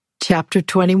Chapter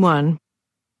 21.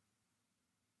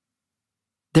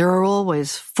 There are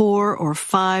always 4 or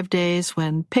 5 days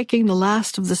when picking the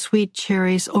last of the sweet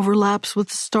cherries overlaps with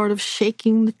the start of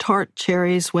shaking the tart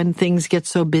cherries when things get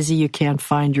so busy you can't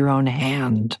find your own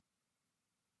hand.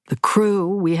 The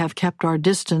crew we have kept our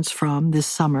distance from this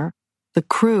summer, the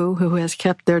crew who has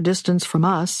kept their distance from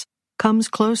us, comes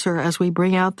closer as we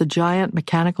bring out the giant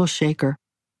mechanical shaker.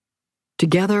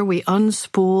 Together we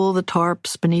unspool the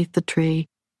tarps beneath the tree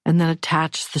and then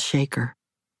attach the shaker.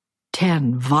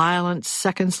 10 violent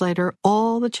seconds later,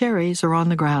 all the cherries are on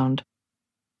the ground.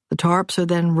 The tarps are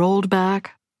then rolled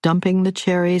back, dumping the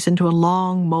cherries into a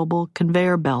long mobile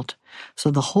conveyor belt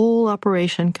so the whole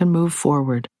operation can move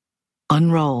forward.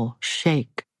 Unroll,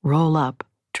 shake, roll up,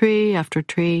 tree after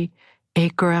tree,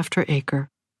 acre after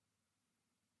acre.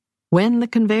 When the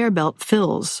conveyor belt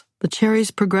fills, the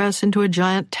cherries progress into a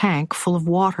giant tank full of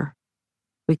water.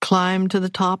 We climb to the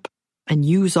top and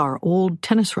use our old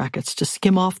tennis rackets to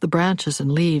skim off the branches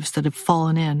and leaves that have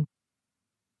fallen in.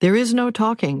 There is no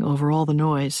talking over all the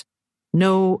noise,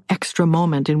 no extra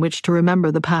moment in which to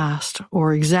remember the past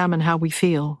or examine how we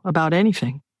feel about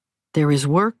anything. There is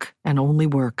work and only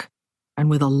work,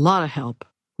 and with a lot of help,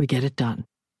 we get it done.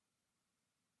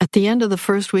 At the end of the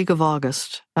first week of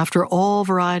August, after all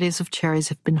varieties of cherries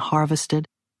have been harvested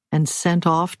and sent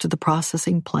off to the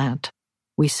processing plant,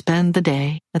 we spend the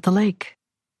day at the lake.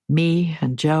 Me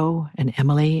and Joe and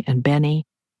Emily and Benny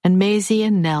and Maisie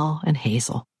and Nell and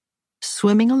Hazel,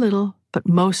 swimming a little but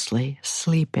mostly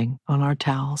sleeping on our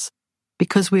towels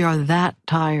because we are that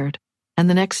tired, and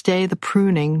the next day the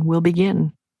pruning will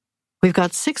begin. We've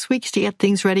got 6 weeks to get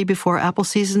things ready before apple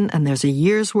season, and there's a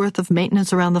year's worth of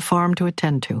maintenance around the farm to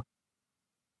attend to.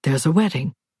 There's a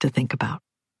wedding to think about.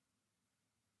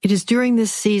 It is during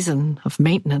this season of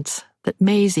maintenance that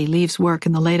Maisie leaves work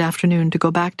in the late afternoon to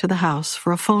go back to the house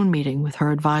for a phone meeting with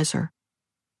her advisor.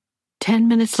 10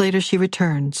 minutes later she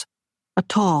returns, a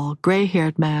tall,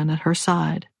 gray-haired man at her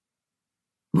side.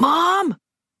 "Mom!"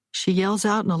 she yells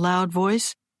out in a loud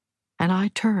voice, and I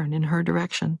turn in her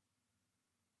direction.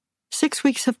 6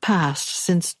 weeks have passed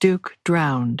since Duke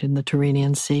drowned in the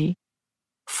Tyrrhenian Sea.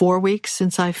 4 weeks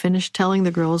since I finished telling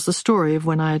the girls the story of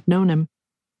when I had known him.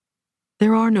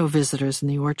 There are no visitors in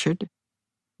the orchard.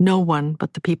 No one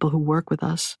but the people who work with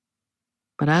us.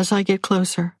 But as I get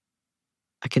closer,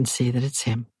 I can see that it's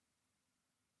him.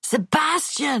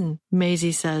 "Sebastian!"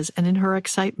 Maisie says, and in her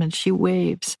excitement she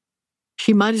waves.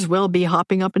 She might as well be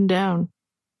hopping up and down.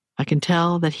 I can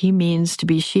tell that he means to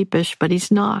be sheepish, but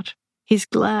he's not. He's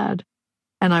glad,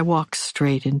 and I walk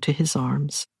straight into his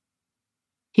arms.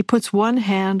 He puts one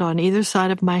hand on either side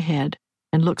of my head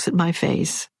and looks at my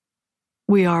face.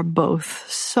 We are both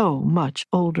so much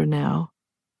older now.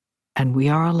 And we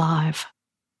are alive.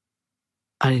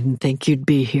 "I didn't think you'd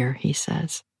be here," he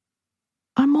says.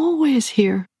 "I'm always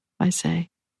here," I say.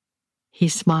 He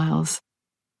smiles.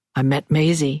 "I met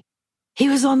Maisie. He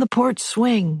was on the porch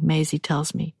swing," Maisie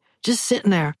tells me. "Just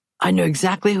sitting there. I knew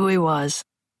exactly who he was.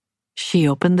 She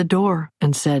opened the door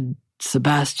and said,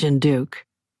 'Sebastian Duke.'"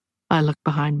 I look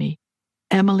behind me.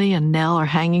 Emily and Nell are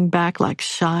hanging back like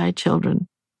shy children.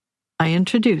 I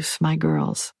introduce my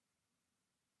girls.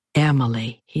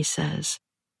 "Emily," he says.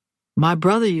 "My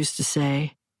brother used to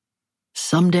say,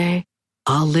 'Someday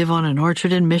I'll live on an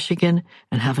orchard in Michigan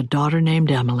and have a daughter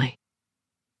named Emily.'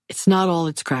 It's not all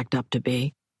it's cracked up to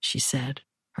be," she said,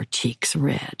 her cheeks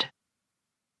red.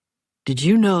 "Did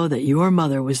you know that your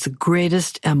mother was the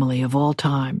greatest Emily of all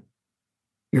time?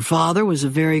 Your father was a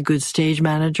very good stage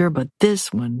manager, but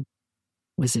this one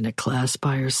was in a class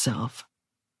by herself."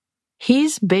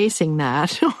 He's basing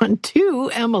that on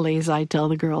 2 Emilys, I tell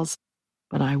the girls,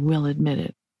 but I will admit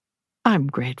it. I'm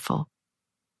grateful.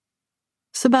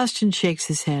 Sebastian shakes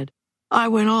his head. "I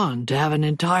went on to have an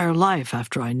entire life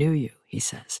after I knew you," he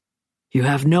says. "You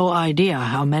have no idea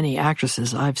how many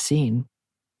actresses I've seen."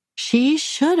 "She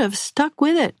should have stuck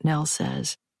with it," Nell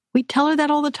says. "We tell her that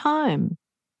all the time."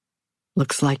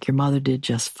 "Looks like your mother did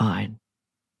just fine,"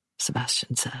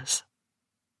 Sebastian says.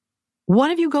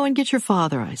 "One of you go and get your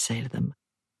father," I say to them.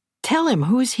 "Tell him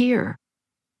who's here."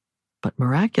 But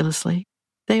miraculously,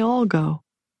 they all go.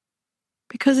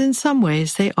 Because in some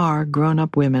ways they are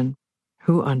grown-up women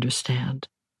who understand.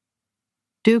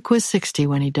 Duke was 60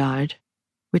 when he died,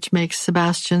 which makes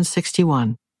Sebastian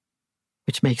 61,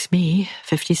 which makes me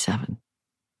 57.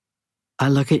 "I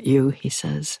look at you," he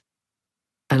says,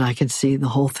 "and I can see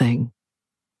the whole thing.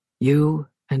 You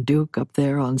and Duke up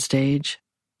there on stage,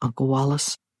 Uncle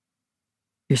Wallace.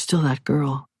 You're still that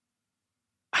girl."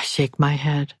 I shake my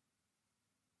head.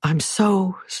 "I'm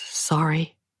so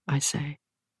sorry," I say.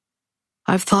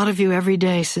 "I've thought of you every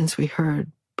day since we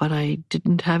heard, but I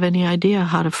didn't have any idea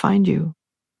how to find you,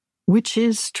 which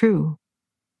is true,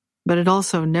 but it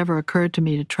also never occurred to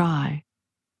me to try.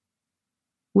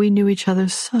 We knew each other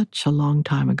such a long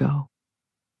time ago.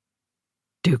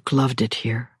 Duke loved it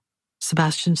here,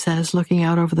 Sebastian says, looking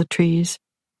out over the trees.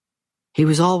 He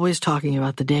was always talking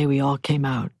about the day we all came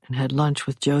out and had lunch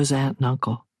with Joe's aunt and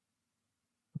uncle.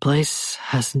 The place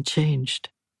hasn't changed.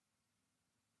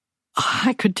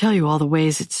 I could tell you all the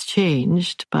ways it's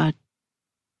changed, but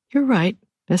you're right.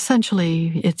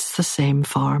 Essentially, it's the same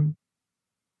farm.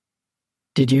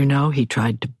 Did you know he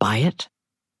tried to buy it?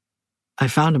 I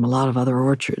found him a lot of other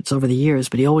orchards over the years,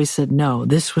 but he always said no,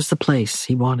 this was the place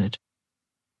he wanted.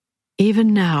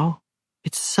 Even now,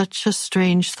 it's such a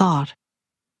strange thought.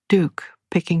 Duke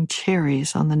picking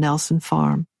cherries on the Nelson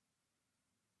farm.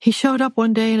 He showed up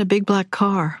one day in a big black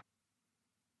car.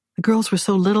 The girls were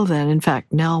so little then, in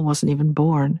fact, Nell wasn't even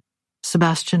born.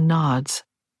 Sebastian nods,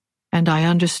 and I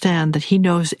understand that he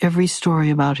knows every story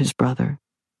about his brother.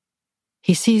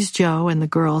 He sees Joe and the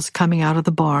girls coming out of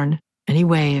the barn, and he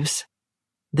waves.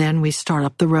 Then we start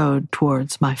up the road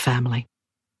towards my family.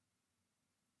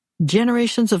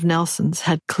 Generations of Nelsons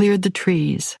had cleared the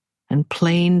trees and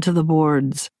planed the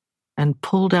boards and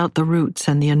pulled out the roots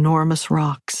and the enormous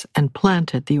rocks and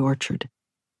planted the orchard.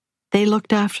 They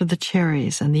looked after the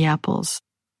cherries and the apples,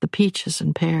 the peaches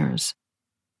and pears.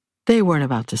 They weren't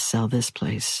about to sell this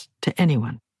place to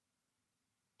anyone.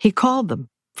 He called them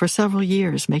for several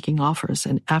years, making offers,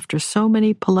 and after so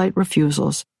many polite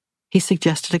refusals, he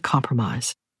suggested a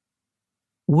compromise.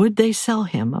 Would they sell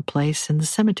him a place in the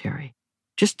cemetery?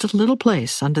 Just a little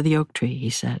place under the oak tree, he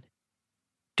said.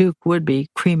 Duke would be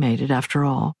cremated after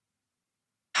all.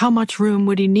 How much room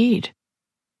would he need?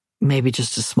 Maybe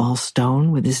just a small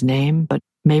stone with his name, but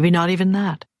maybe not even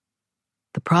that.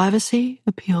 The privacy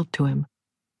appealed to him,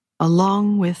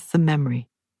 along with the memory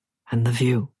and the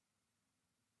view.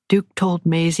 Duke told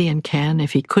Maisie and Ken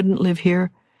if he couldn't live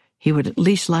here, he would at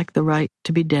least like the right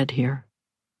to be dead here.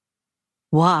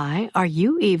 Why are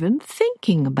you even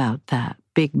thinking about that?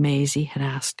 Big Maisie had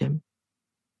asked him.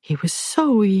 He was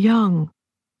so young,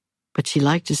 but she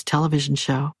liked his television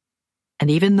show, and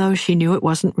even though she knew it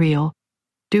wasn't real,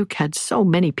 Duke had so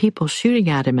many people shooting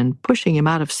at him and pushing him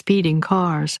out of speeding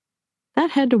cars.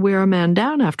 That had to wear a man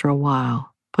down after a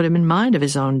while, put him in mind of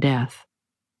his own death.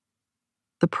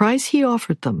 The price he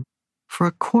offered them for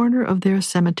a corner of their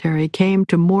cemetery came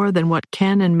to more than what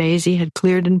Ken and Maisie had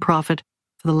cleared in profit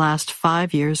for the last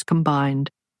 5 years combined.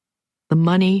 The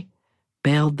money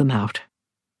bailed them out.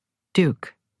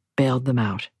 Duke bailed them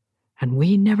out, and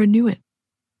we never knew it.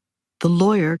 The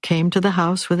lawyer came to the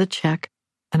house with a check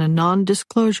and a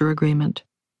non-disclosure agreement.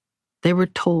 They were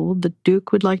told that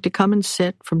Duke would like to come and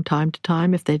sit from time to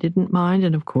time if they didn't mind,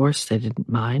 and of course they didn't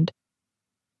mind.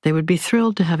 They would be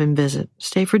thrilled to have him visit,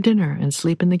 stay for dinner, and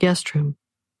sleep in the guest room.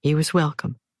 He was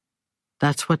welcome.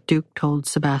 That's what Duke told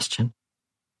Sebastian.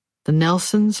 The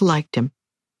Nelsons liked him,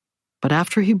 but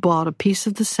after he bought a piece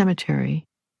of the cemetery,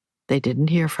 they didn't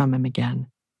hear from him again,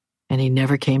 and he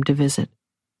never came to visit,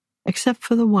 except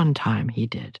for the one time he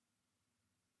did.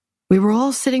 We were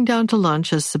all sitting down to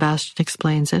lunch, as Sebastian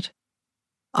explains it.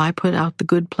 I put out the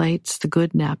good plates, the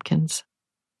good napkins.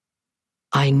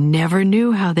 I never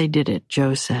knew how they did it,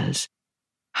 Joe says,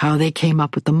 how they came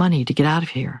up with the money to get out of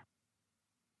here.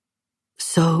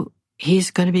 So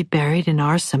he's going to be buried in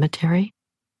our cemetery?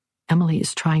 Emily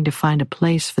is trying to find a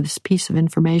place for this piece of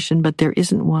information, but there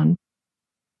isn't one.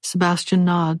 Sebastian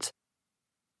nods.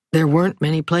 There weren't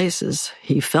many places.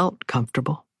 He felt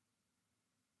comfortable.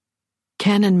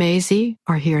 Ken and Maisie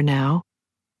are here now,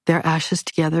 their ashes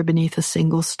together beneath a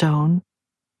single stone.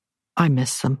 I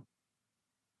miss them.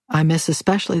 I miss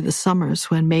especially the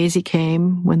summers when Maisie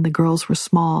came when the girls were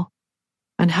small,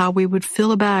 and how we would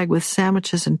fill a bag with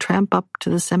sandwiches and tramp up to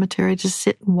the cemetery to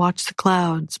sit and watch the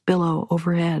clouds billow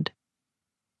overhead.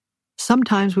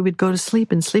 Sometimes we would go to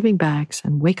sleep in sleeping bags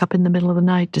and wake up in the middle of the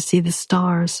night to see the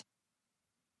stars.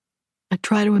 I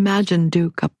try to imagine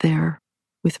Duke up there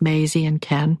with Maisie and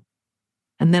Ken,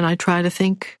 and then I try to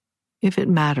think if it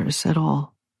matters at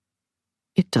all.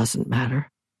 It doesn't matter,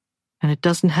 and it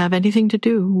doesn't have anything to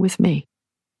do with me.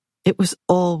 It was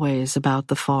always about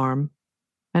the farm,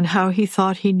 and how he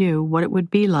thought he knew what it would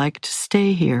be like to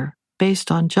stay here based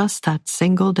on just that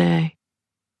single day.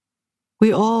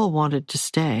 We all wanted to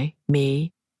stay,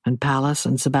 me and Pallas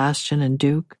and Sebastian and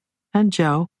Duke and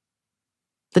Joe.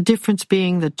 The difference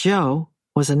being that Joe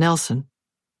was a Nelson,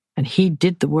 and he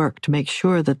did the work to make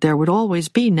sure that there would always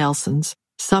be Nelsons,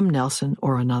 some Nelson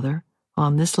or another,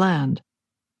 on this land.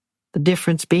 The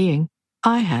difference being,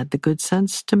 I had the good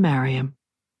sense to marry him.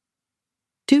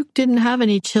 Duke didn't have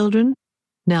any children,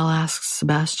 Nell asks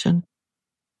Sebastian.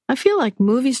 I feel like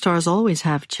movie stars always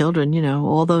have children,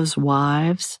 all those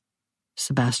wives.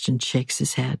 Sebastian shakes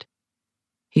his head.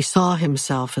 He saw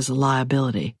himself as a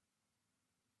liability.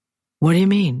 What do you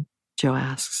mean? Joe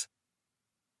asks.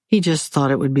 He just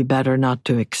thought it would be better not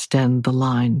to extend the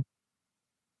line.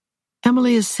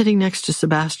 Emily is sitting next to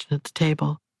Sebastian at the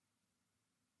table.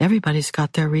 Everybody's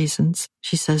got their reasons,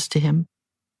 she says to him.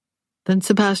 Then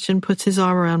Sebastian puts his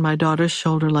arm around my daughter's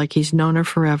shoulder like he's known her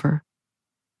forever.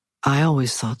 I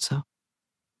always thought so.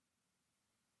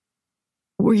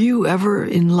 Were you ever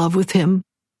in love with him?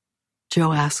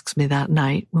 Joe asks me that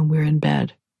night when we're in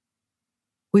bed.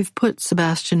 We've put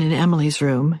Sebastian in Emily's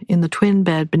room, in the twin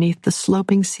bed beneath the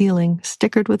sloping ceiling,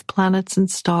 stickered with planets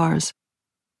and stars.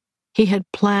 He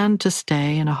had planned to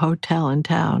stay in a hotel in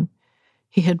town.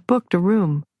 He had booked a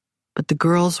room, but the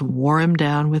girls wore him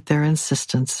down with their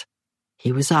insistence.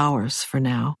 He was ours for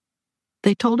now.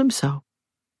 They told him so.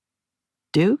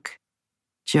 Duke?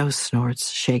 Joe snorts,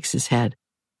 shakes his head.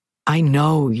 I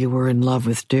know you were in love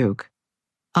with Duke.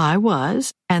 I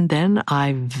was, and then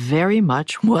I very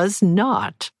much was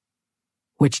not.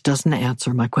 Which doesn't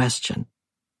answer my question.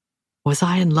 Was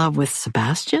I in love with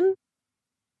Sebastian?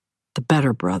 The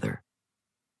better brother.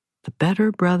 The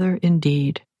better brother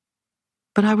indeed.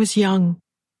 But I was young,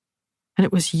 and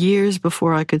it was years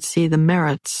before I could see the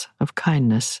merits of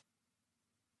kindness.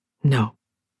 No,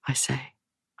 I say,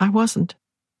 I wasn't.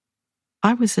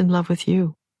 I was in love with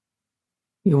you.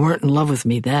 You weren't in love with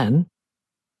me then.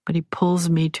 But he pulls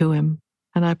me to him,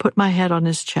 and I put my head on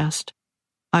his chest.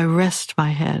 I rest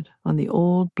my head on the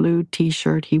old blue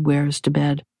t-shirt he wears to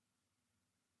bed.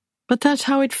 But that's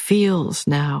how it feels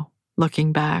now,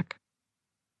 looking back.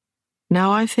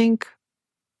 Now I think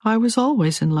I was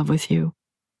always in love with you.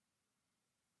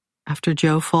 After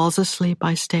Joe falls asleep,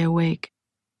 I stay awake,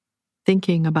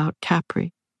 thinking about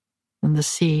Capri and the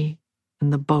sea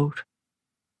and the boat,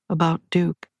 about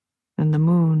Duke and the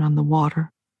moon on the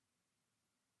water.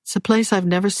 It's a place I've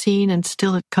never seen, and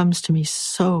still it comes to me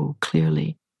so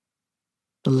clearly.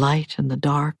 The light and the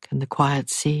dark and the quiet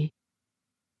sea,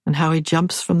 and how he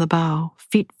jumps from the bow,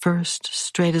 feet first,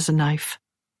 straight as a knife,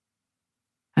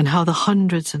 and how the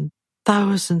hundreds and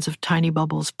thousands of tiny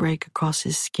bubbles break across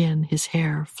his skin, his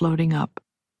hair floating up.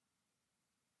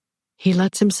 He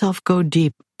lets himself go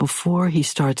deep before he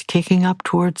starts kicking up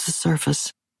towards the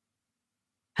surface,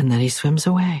 and then he swims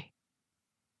away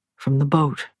from the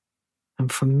boat,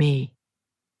 and from me,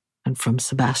 and from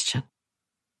Sebastian.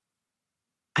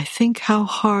 I think how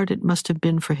hard it must have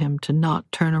been for him to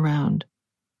not turn around,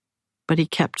 but he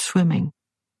kept swimming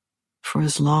for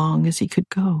as long as he could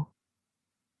go.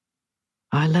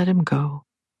 I let him go.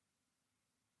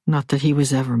 Not that he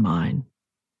was ever mine,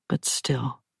 but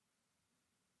still,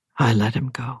 I let him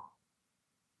go.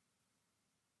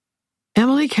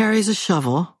 Emily carries a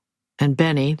shovel, and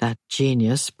Benny, that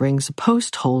genius, brings a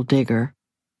post-hole digger.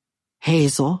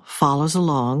 Hazel follows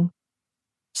along.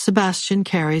 Sebastian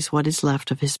carries what is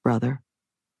left of his brother.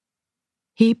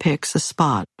 He picks a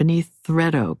spot beneath the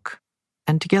red oak,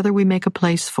 and together we make a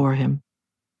place for him.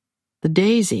 The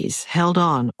daisies held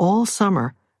on all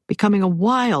summer, becoming a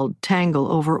wild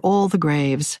tangle over all the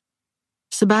graves.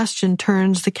 Sebastian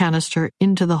turns the canister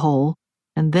into the hole,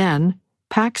 and then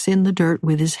packs in the dirt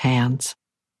with his hands.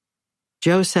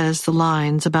 Joe says the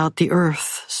lines about the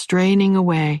earth straining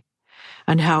away,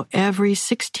 and how every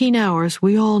 16 hours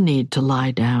we all need to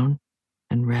lie down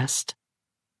and rest.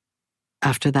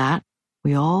 After that,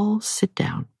 we all sit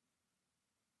down.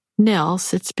 Nell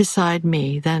sits beside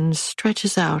me, then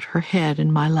stretches out her head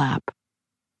in my lap.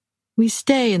 We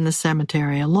stay in the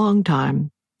cemetery a long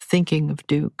time, thinking of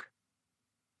Duke.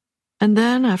 And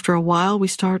then, after a while, we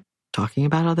start talking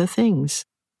about other things,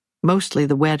 mostly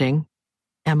the wedding.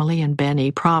 Emily and Benny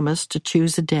promised to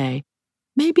choose a day,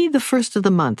 maybe the first of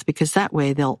the month, because that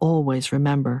way they'll always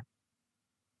remember.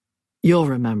 You'll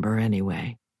remember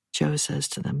anyway, Joe says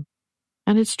to them.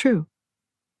 And it's true,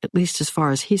 at least as far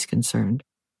as he's concerned.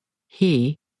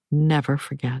 He never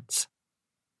forgets.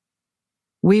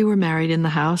 We were married in the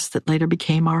house that later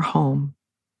became our home.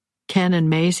 Ken and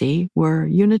Maisie were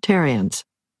Unitarians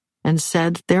and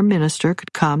said their minister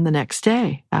could come the next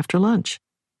day after lunch,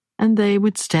 and they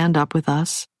would stand up with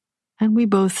us, and we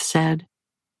both said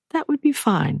that would be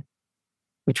fine,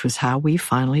 which was how we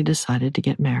finally decided to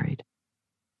get married.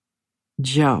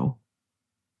 Joe,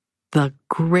 the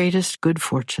greatest good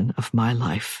fortune of my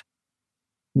life.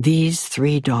 These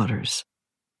 3 daughters.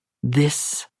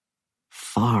 This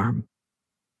farm.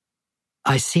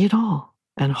 I see it all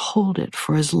and hold it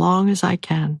for as long as I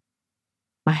can,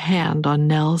 my hand on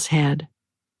Nell's head.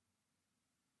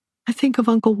 I think of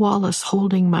Uncle Wallace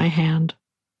holding my hand,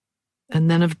 and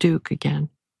then of Duke again.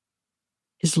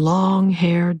 His long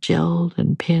hair gelled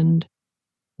and pinned,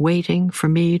 waiting for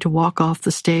me to walk off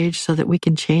the stage so that we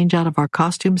can change out of our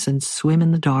costumes and swim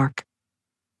in the dark.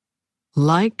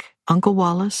 Like Uncle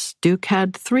Wallace, Duke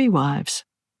had 3 wives,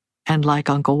 and like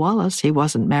Uncle Wallace, he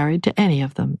wasn't married to any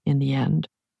of them in the end.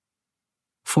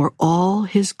 For all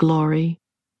his glory,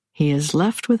 he is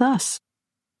left with us,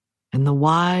 and the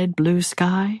wide blue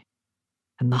sky,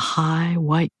 and the high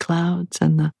white clouds,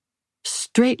 and the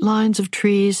straight lines of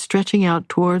trees stretching out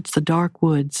towards the dark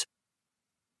woods.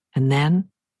 And then,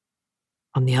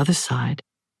 on the other side,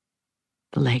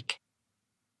 the lake.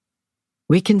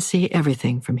 We can see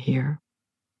everything from here.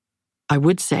 I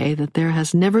would say that there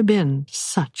has never been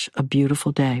such a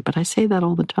beautiful day, but I say that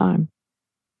all the time.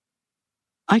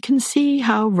 I can see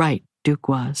how right Duke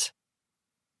was.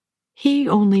 He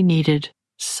only needed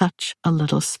such a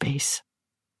little space.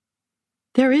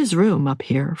 There is room up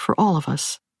here for all of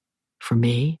us, for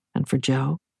me and for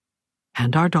Joe,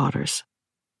 and our daughters,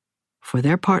 for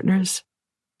their partners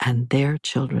and their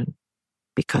children,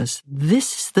 because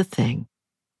this is the thing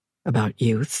about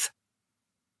youth.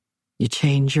 You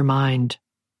change your mind.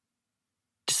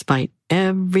 Despite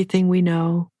everything we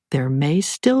know, there may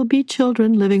still be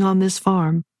children living on this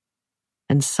farm,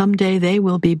 and someday they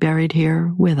will be buried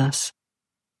here with us.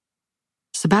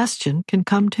 Sebastian can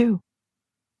come too.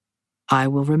 I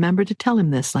will remember to tell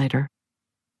him this later.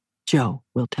 Joe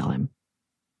will tell him.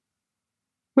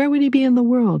 Where would he be in the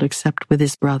world except with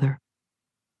his brother?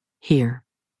 Here,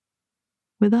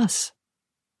 with us.